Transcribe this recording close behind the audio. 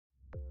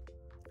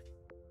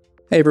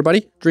Hey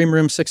everybody,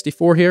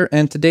 DreamRoom64 here,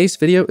 and today's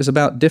video is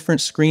about different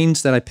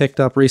screens that I picked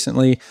up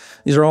recently.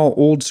 These are all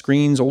old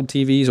screens, old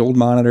TVs, old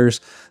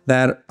monitors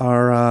that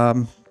are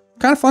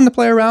kind of fun to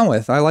play around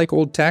with. I like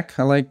old tech.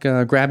 I like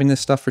grabbing this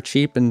stuff for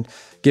cheap and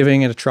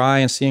giving it a try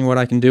and seeing what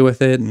I can do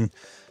with it and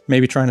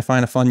maybe trying to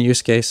find a fun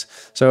use case.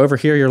 So over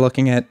here you're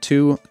looking at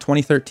two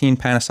 2013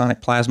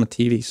 Panasonic plasma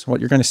TVs. What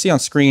you're going to see on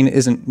screen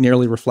isn't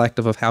nearly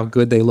reflective of how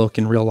good they look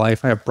in real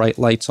life. I have bright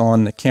lights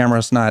on, the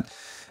camera's not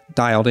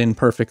dialed in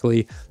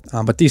perfectly,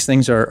 but these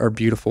things are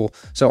beautiful.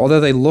 So although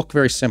they look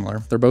very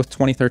similar, they're both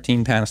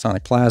 2013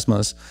 Panasonic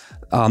plasmas.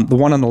 The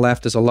one on the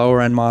left is a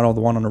lower end model,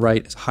 the one on the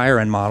right is a higher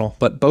end model,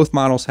 but both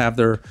models have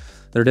their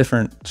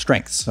different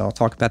strengths. So I'll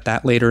talk about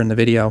that later in the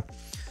video.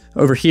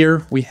 Over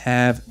here we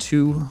have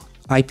two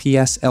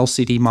IPS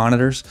LCD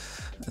monitors.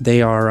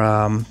 They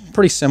are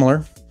pretty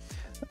similar,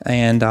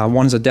 and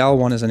one is a Dell,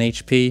 one is an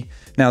HP.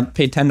 Now I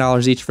paid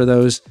 $10 each for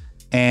those.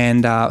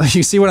 And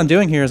you see what I'm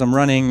doing here is I'm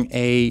running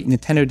a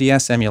Nintendo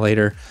DS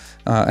emulator.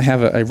 I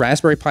have a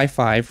Raspberry Pi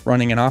 5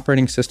 running an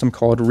operating system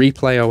called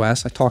Replay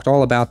OS. I talked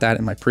all about that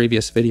in my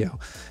previous video.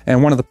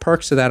 And one of the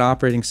perks of that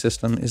operating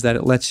system is that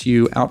it lets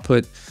you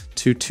output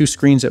to two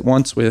screens at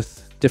once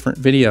with different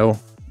video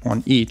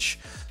on each.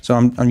 So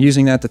I'm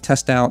using that to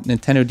test out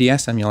Nintendo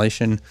DS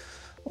emulation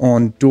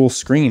on dual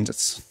screens.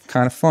 It's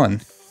kind of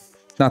fun.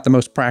 Not the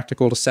most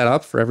practical to set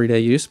up for everyday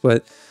use,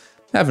 but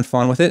having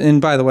fun with it.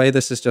 And by the way,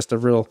 this is just a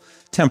real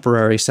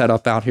temporary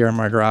setup out here in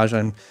my garage.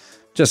 I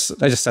just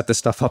set this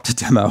stuff up to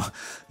demo.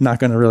 Not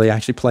going to really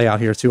actually play out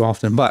here too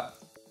often, but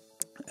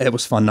it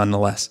was fun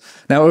nonetheless.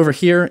 Now over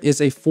here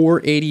is a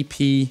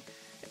 480p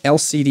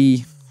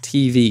LCD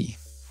TV,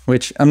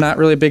 which I'm not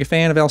really a big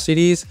fan of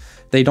LCDs.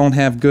 They don't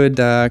have good,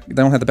 they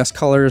don't have the best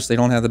colors. They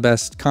don't have the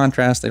best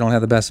contrast. They don't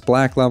have the best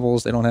black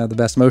levels. They don't have the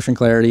best motion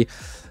clarity.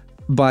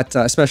 But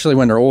especially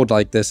when they're old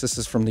like this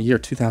is from the year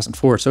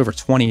 2004. It's over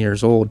 20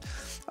 years old.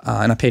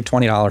 And I paid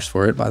 $20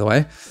 for it, by the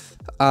way.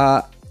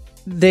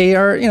 They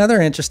are,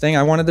 they're interesting.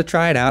 I wanted to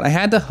try it out. I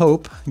had the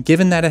hope,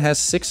 given that it has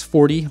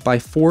 640 by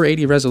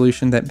 480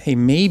 resolution, that, hey,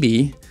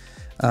 maybe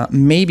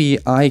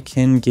I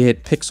can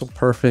get pixel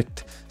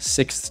perfect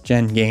 6th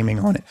gen gaming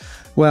on it.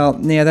 Well,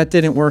 yeah, that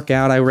didn't work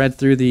out. I read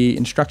through the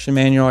instruction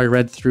manual. I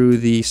read through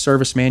the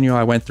service manual.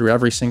 I went through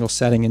every single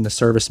setting in the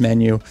service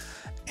menu,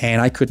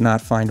 and I could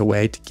not find a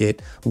way to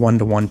get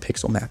one-to-one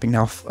pixel mapping.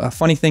 Now, a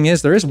funny thing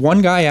is, there is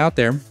one guy out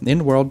there in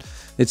the world,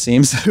 it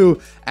seems,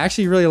 who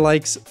actually really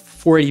likes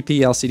 480p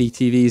LCD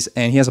TVs,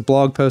 and he has a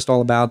blog post all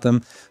about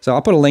them. So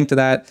I'll put a link to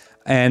that,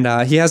 and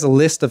he has a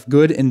list of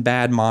good and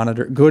bad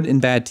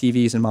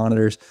TVs and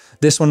monitors.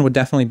 This one would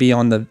definitely be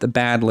on the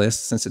bad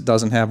list since it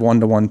doesn't have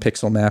one-to-one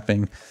pixel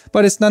mapping,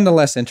 but it's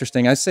nonetheless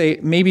interesting. I'd say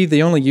maybe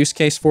the only use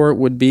case for it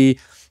would be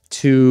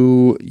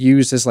to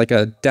use as like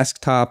a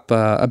desktop,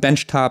 a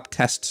benchtop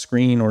test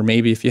screen, or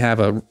maybe if you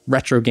have a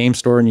retro game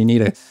store and you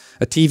need a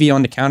TV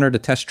on the counter to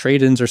test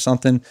trade-ins or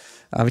something,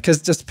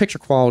 because just the picture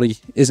quality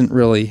isn't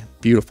really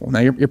beautiful.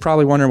 Now you're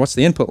probably wondering, what's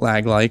the input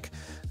lag like?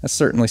 That's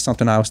certainly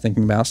something I was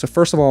thinking about. So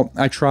first of all,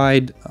 I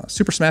tried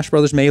Super Smash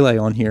Bros. Melee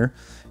on here,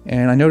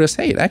 and I noticed,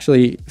 hey, it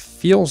actually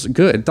feels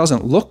good. It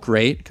doesn't look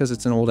great because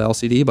it's an old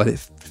LCD, but it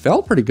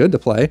felt pretty good to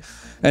play.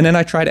 And then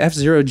I tried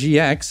F-Zero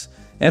GX.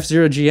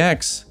 F-Zero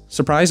GX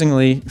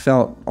surprisingly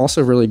felt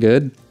also really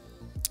good.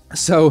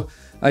 So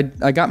I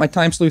got my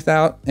time sleuth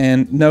out,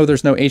 and no,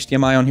 there's no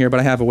HDMI on here, but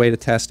I have a way to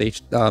test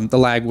the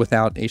lag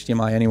without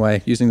HDMI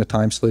anyway, using the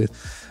time sleuth.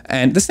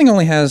 And this thing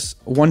only has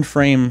one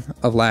frame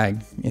of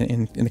lag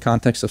in the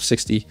context of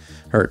 60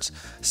 hertz.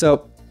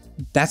 So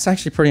that's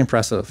actually pretty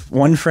impressive.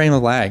 One frame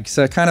of lag.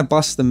 So it kind of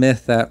busts the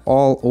myth that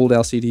all old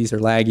LCDs are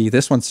laggy.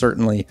 This one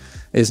certainly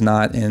is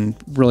not, and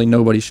really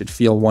nobody should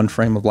feel one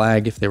frame of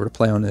lag if they were to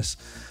play on this.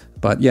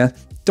 But yeah,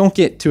 don't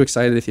get too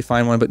excited if you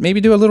find one, but maybe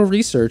do a little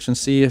research and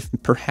see if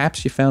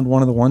perhaps you found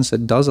one of the ones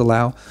that does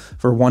allow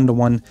for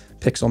one-to-one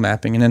pixel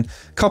mapping. And then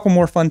a couple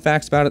more fun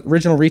facts about it.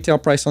 Original retail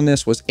price on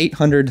this was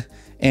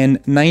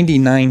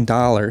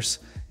 $899.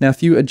 Now,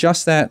 if you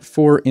adjust that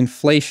for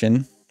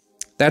inflation,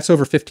 that's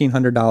over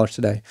 $1,500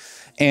 today.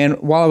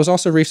 And while I was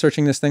also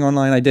researching this thing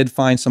online, I did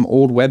find some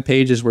old web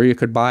pages where you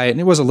could buy it,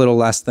 and it was a little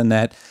less than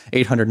that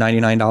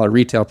 $899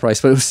 retail price,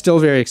 but it was still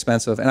very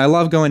expensive. And I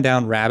love going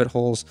down rabbit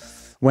holes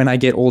when I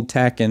get old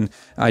tech, and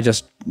I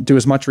just do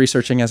as much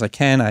researching as I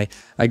can. I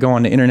go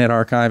on the Internet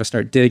Archive, I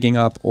start digging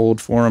up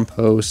old forum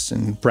posts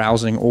and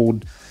browsing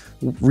old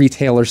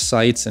retailer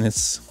sites, and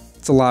it's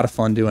a lot of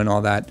fun doing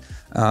all that.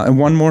 And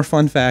one more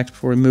fun fact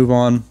before we move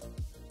on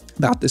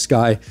about this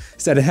guy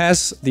is that it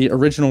has the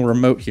original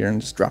remote here,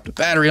 and just dropped a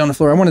battery on the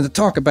floor. I wanted to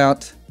talk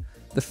about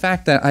the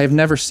fact that I have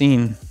never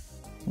seen,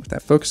 what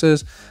that focus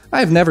is,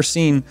 I have never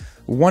seen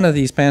one of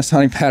these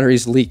Panasonic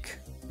batteries leak.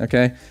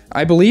 Okay,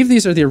 I believe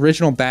these are the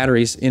original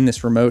batteries in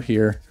this remote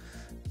here,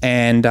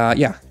 and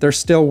yeah, they're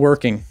still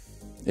working.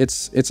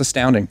 It's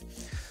astounding.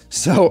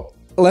 So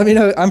let me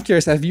know. I'm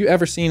curious. Have you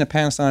ever seen a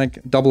Panasonic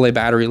AA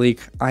battery leak?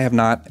 I have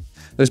not.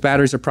 Those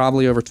batteries are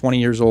probably over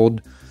 20 years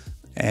old,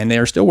 and they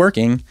are still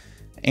working,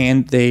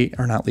 and they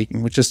are not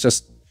leaking, which is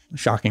just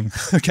shocking.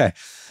 Okay,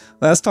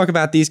 Let's talk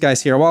about these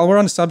guys here. While we're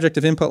on the subject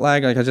of input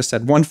lag, like I just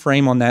said, one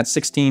frame on that,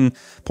 16.66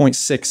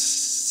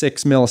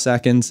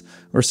 milliseconds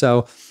or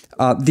so.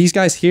 These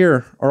guys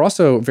here are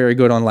also very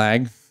good on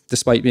lag,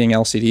 despite being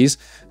LCDs.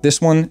 This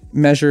one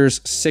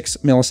measures 6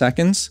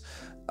 milliseconds.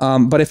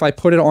 But if I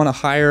put it on a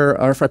higher,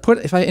 or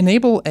if I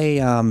enable a,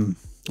 what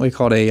do you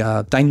call it,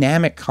 a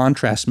dynamic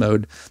contrast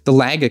mode, the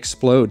lag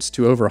explodes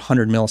to over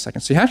 100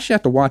 milliseconds. So you actually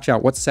have to watch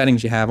out what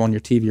settings you have on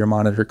your TV or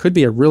monitor. It could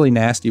be a really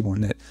nasty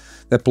one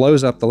that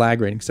blows up the lag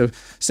rating. So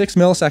 6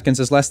 milliseconds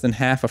is less than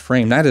half a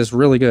frame. That is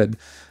really good.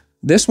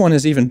 This one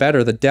is even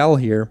better, the Dell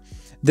here.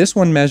 This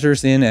one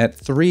measures in at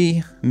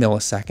 3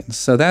 milliseconds.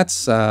 So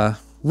that's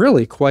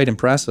really quite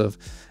impressive.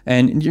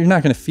 And you're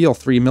not going to feel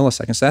 3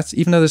 milliseconds. That's,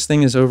 even though this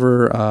thing is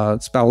over,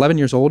 it's about 11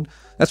 years old,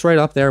 that's right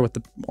up there with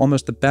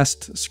almost the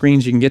best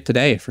screens you can get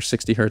today for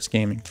 60 hertz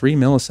gaming, 3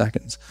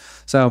 milliseconds.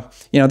 So,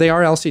 you know, they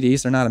are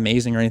LCDs. They're not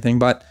amazing or anything,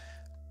 but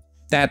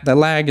the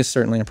lag is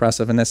certainly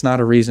impressive, and that's not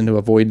a reason to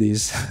avoid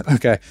these.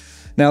 Okay,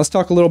 now let's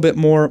talk a little bit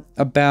more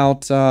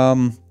about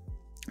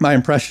my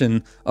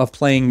impression of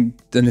playing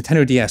the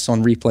Nintendo DS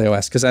on Replay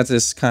OS, because that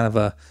is kind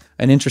of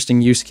an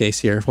interesting use case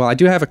here. Well, I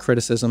do have a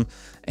criticism,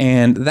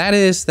 and that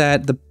is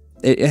that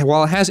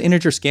while it has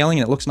integer scaling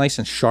and it looks nice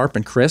and sharp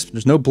and crisp,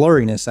 there's no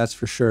blurriness, that's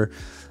for sure.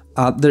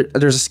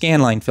 There's a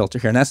scanline filter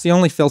here, and that's the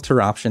only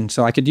filter option.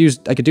 So I could do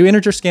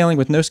integer scaling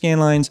with no scan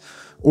lines,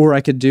 or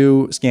I could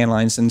do scan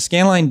lines, and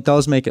scanline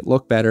does make it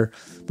look better.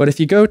 But if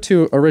you go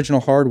to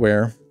original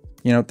hardware,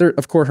 you know, there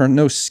of course are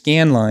no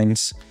scan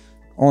lines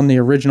on the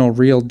original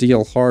real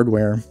deal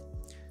hardware.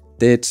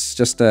 It's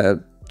just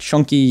a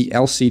chunky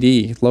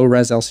LCD, low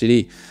res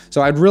LCD.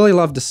 So I'd really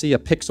love to see a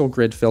pixel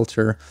grid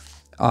filter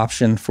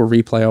option for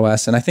Replay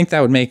OS, and I think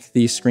that would make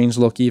these screens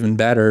look even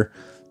better.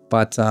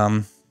 But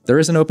there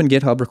is an open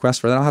GitHub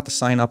request for that. I'll have to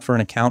sign up for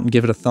an account and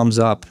give it a thumbs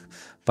up.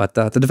 But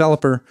the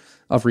developer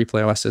of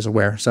Replay OS is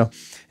aware. So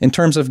in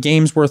terms of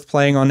games worth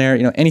playing on there,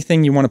 you know,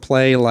 anything you want to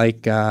play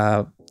like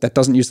that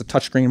doesn't use the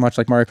touchscreen much,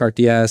 like Mario Kart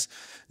DS,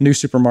 New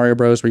Super Mario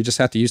Bros, where you just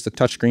have to use the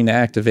touchscreen to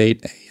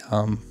activate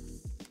a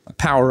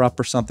power-up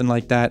or something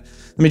like that.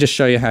 Let me just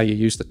show you how you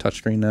use the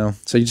touchscreen now.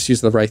 So you just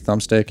use the right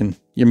thumbstick and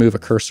you move a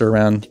cursor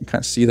around. You can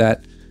kind of see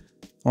that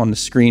on the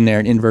screen there,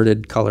 an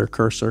inverted color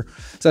cursor.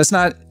 So it's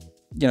not,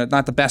 you know,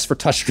 not the best for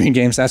touchscreen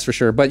games, that's for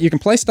sure. But you can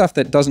play stuff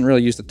that doesn't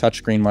really use the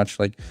touchscreen much,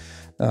 like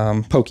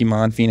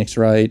Pokemon, Phoenix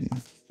Wright,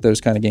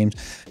 those kind of games.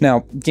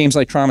 Now, games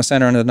like Trauma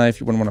Center Under the Knife,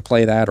 you wouldn't want to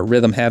play that, or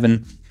Rhythm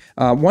Heaven.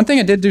 One thing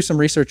I did do some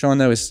research on,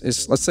 though,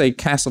 is let's say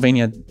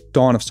Castlevania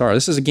Dawn of Sorrow.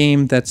 This is a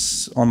game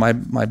that's on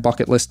my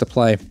bucket list to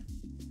play.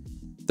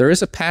 There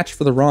is a patch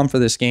for the ROM for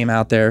this game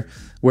out there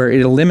where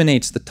it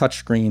eliminates the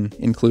touchscreen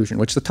inclusion,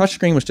 which the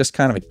touchscreen was just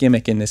kind of a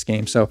gimmick in this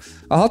game. So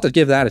I'll have to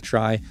give that a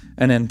try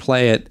and then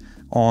play it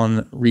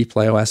on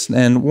Replay OS.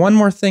 And one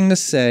more thing to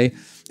say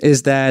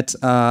is that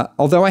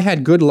although I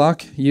had good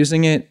luck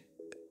using it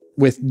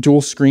with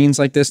dual screens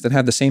like this that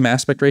have the same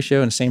aspect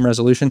ratio and the same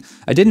resolution,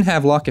 I didn't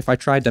have luck if I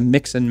tried to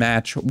mix and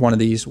match one of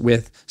these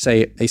with,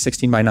 say, a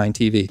 16:9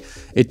 TV.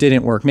 It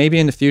didn't work. Maybe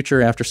in the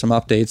future, after some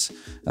updates,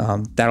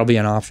 that'll be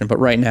an option, but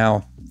right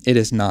now, it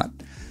is not.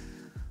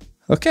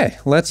 Okay,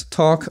 let's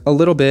talk a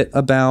little bit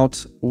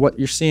about what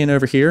you're seeing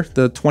over here,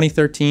 the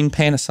 2013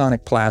 Panasonic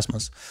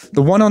plasmas.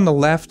 The one on the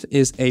left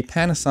is a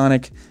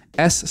Panasonic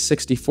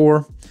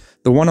S64.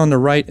 The one on the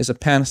right is a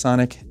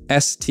Panasonic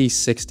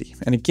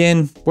ST60. And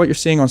again, what you're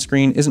seeing on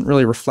screen isn't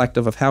really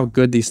reflective of how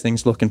good these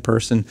things look in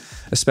person,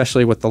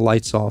 especially with the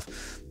lights off.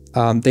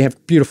 They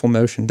have beautiful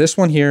motion. This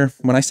one here,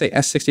 when I say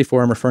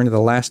S64, I'm referring to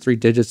the last 3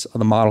 digits of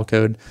the model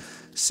code.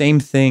 Same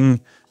thing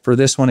for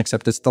this one,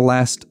 except it's the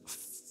last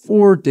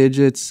 4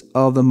 digits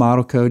of the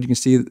model code. You can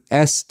see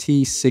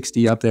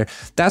ST60 up there.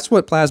 That's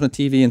what plasma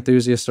TV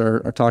enthusiasts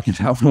are talking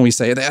about when we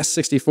say the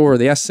S64,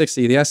 the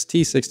S60, the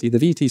ST60, the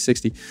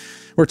VT60.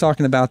 We're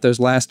talking about those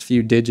last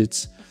few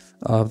digits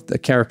of the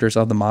characters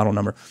of the model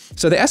number.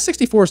 So the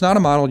S64 is not a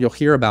model you'll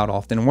hear about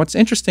often. And what's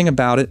interesting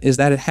about it is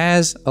that it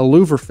has a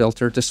louver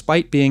filter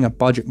despite being a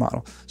budget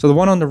model. So the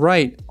one on the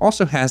right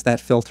also has that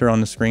filter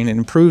on the screen. It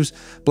improves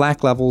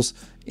black levels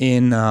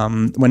in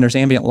when there's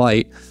ambient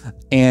light.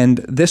 And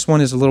this one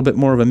is a little bit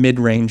more of a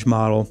mid-range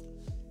model.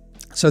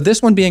 So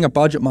this one, being a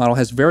budget model,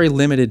 has very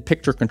limited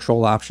picture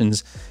control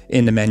options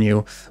in the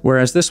menu,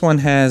 whereas this one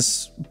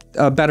has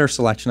a better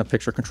selection of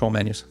picture control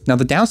menus. Now,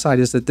 the downside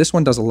is that this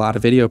one does a lot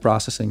of video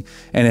processing,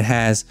 and it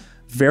has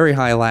very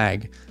high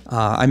lag.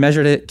 I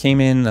measured it,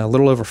 came in a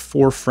little over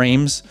 4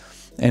 frames,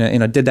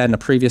 and I did that in a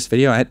previous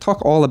video. I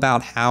talk all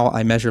about how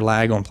I measure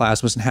lag on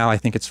plasmas and how I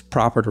think it's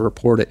proper to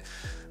report it.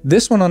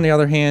 This one, on the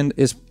other hand,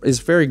 is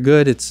very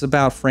good. It's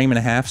about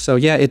 1.5 frames. So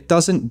yeah, it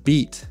doesn't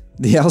beat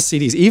the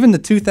LCDs. Even the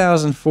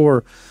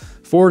 2004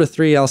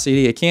 4:3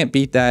 LCD, it can't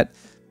beat that.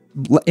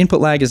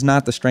 Input lag is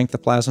not the strength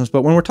of plasmas,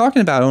 but when we're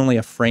talking about only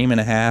 1.5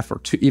 frames or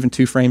even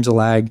 2 frames of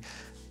lag,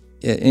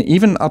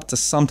 even up to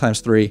sometimes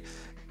 3,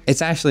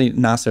 it's actually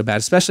not so bad,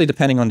 especially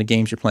depending on the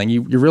games you're playing.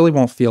 You really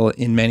won't feel it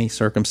in many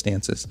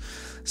circumstances.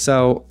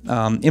 So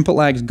input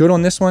lag is good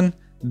on this one.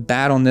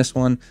 bad on this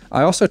one.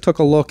 I also took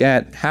a look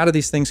at how do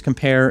these things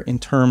compare in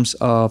terms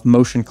of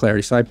motion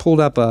clarity. So I pulled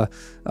up a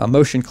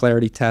motion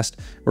clarity test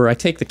where I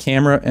take the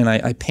camera and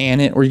I pan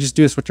it, or you just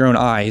do this with your own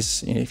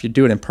eyes if you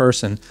do it in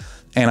person.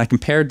 And I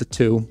compared the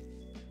two,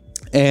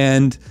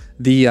 and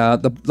the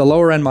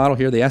lower end model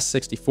here, the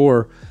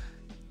S64,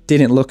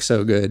 didn't look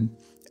so good.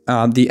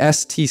 The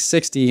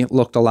ST60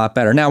 looked a lot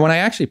better. Now, when I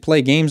actually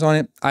play games on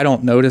it, I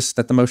don't notice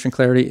that the motion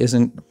clarity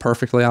isn't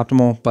perfectly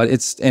optimal, but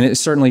it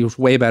certainly was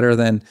way better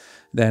than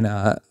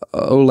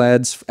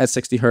OLEDs at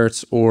 60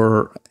 hertz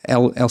or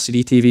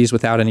LCD TVs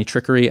without any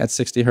trickery at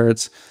 60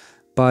 hertz.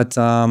 But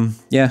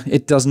yeah,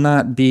 it does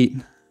not beat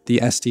the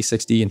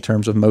ST60 in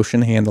terms of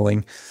motion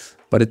handling,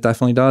 but it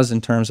definitely does in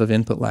terms of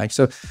input lag.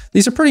 So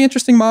these are pretty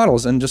interesting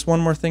models. And just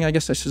one more thing, I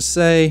guess I should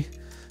say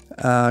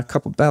a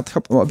couple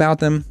about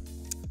them.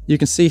 You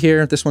can see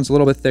here, this one's a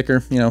little bit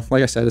thicker. You know,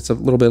 like I said, it's a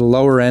little bit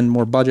lower end,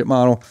 more budget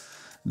model.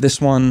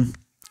 This one,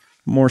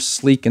 more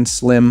sleek and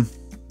slim.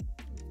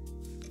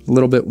 A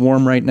little bit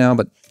warm right now,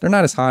 but they're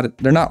not as hot.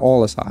 They're not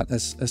all as hot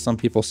as some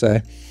people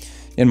say,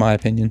 in my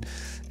opinion.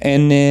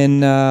 And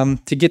then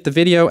to get the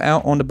video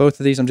out onto both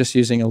of these, I'm just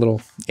using a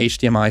little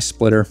HDMI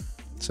splitter.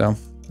 So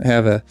I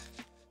have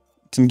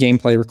some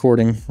gameplay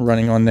recording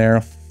running on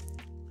there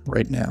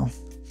right now.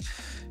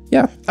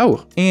 Yeah.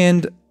 Oh,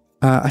 and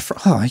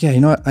oh yeah, you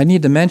know what? I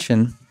need to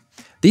mention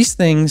these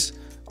things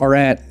are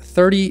at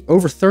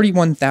over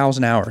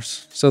 31,000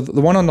 hours. So the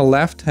one on the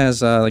left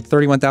has like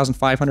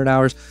 31,500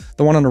 hours.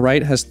 The one on the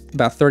right has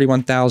about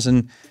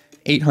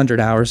 31,800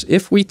 hours.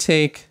 If we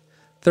take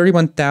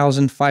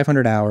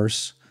 31,500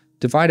 hours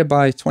divided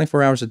by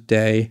 24 hours a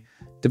day,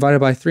 divided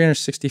by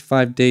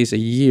 365 days a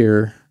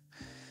year,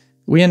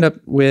 we end up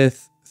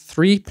with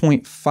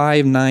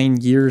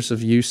 3.59 years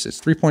of usage,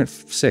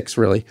 3.6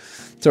 really.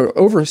 So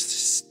over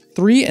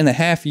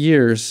 3.5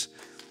 years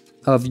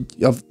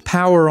of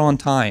power on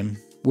time,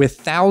 with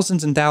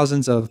thousands and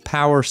thousands of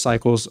power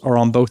cycles are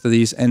on both of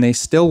these, and they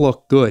still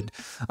look good.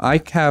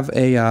 I have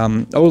a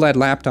OLED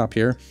laptop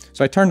here,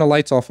 so I turned the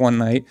lights off one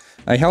night.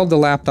 I held the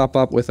laptop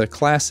up with a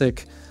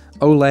classic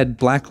OLED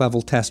black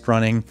level test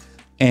running,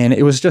 and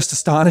it was just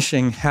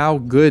astonishing how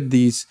good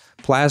these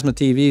plasma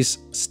TVs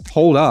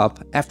hold up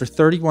after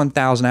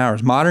 31,000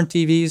 hours. Modern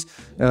TVs,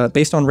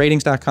 based on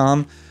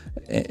ratings.com,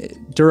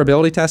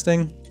 durability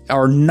testing,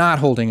 are not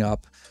holding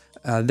up.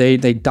 They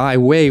die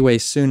way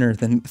sooner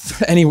than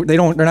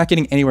they're not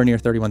getting anywhere near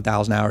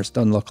 31,000 hours,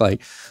 doesn't look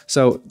like.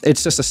 So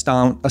it's just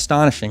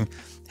astonishing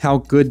how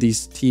good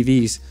these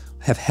TVs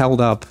have held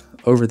up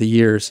over the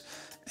years.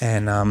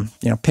 And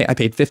you know, I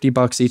paid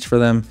 $50 each for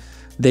them.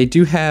 They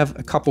do have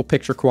a couple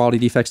picture quality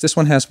defects. This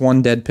one has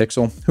one dead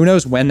pixel. Who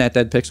knows when that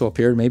dead pixel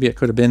appeared? Maybe it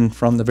could have been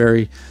from the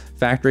very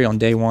factory on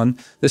day one.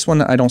 This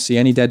one, I don't see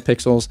any dead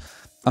pixels.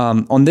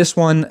 On this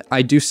one,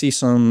 I do see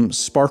some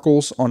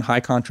sparkles on high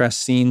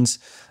contrast scenes.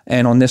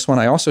 And on this one,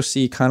 I also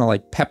see kind of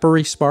like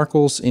peppery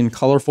sparkles in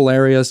colorful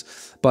areas,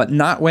 but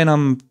not when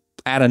I'm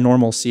at a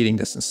normal seating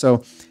distance.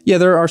 So yeah,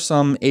 there are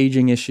some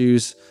aging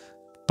issues,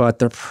 but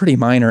they're pretty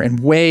minor and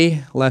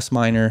way less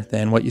minor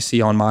than what you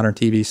see on modern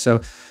TVs.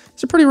 So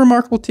it's a pretty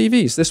remarkable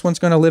TVs. This one's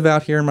going to live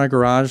out here in my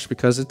garage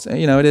because it's,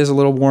 you know, it is a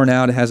little worn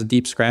out. It has a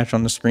deep scratch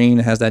on the screen.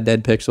 It has that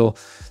dead pixel.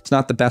 It's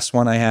not the best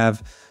one I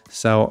have.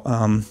 So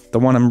the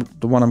one I'm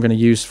going to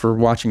use for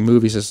watching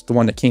movies is the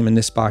one that came in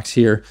this box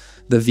here,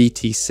 the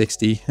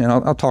VT60. And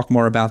I'll talk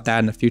more about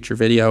that in a future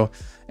video.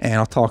 And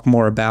I'll talk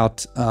more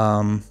about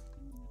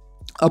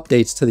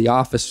updates to the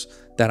office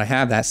that I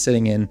have that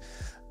sitting in.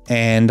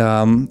 And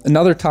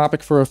another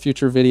topic for a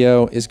future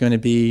video is going to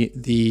be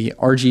the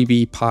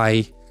RGB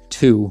Pi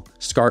 2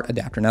 SCART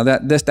adapter. Now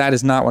that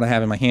is not what I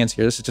have in my hands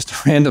here. This is just a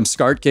random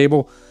SCART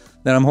cable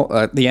that I'm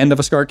the end of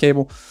a SCART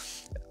cable.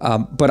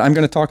 But I'm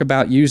going to talk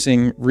about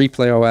using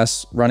Replay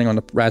OS running on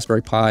the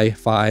Raspberry Pi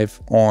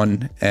 5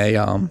 on a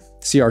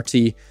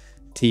CRT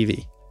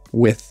TV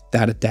with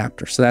that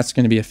adapter. So that's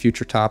going to be a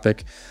future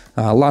topic.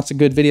 Lots of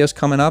good videos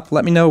coming up.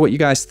 Let me know what you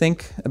guys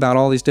think about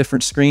all these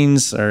different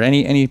screens or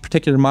any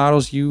particular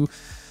models you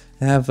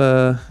have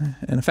an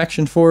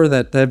affection for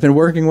that have been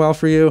working well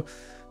for you.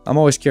 I'm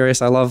always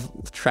curious. I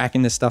love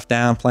tracking this stuff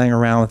down, playing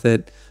around with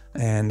it,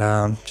 and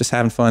just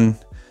having fun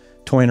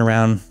toying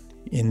around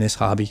in this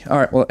hobby. All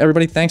right, well,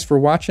 everybody, thanks for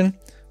watching.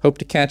 Hope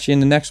to catch you in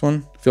the next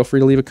one. Feel free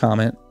to leave a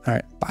comment. All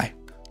right, bye.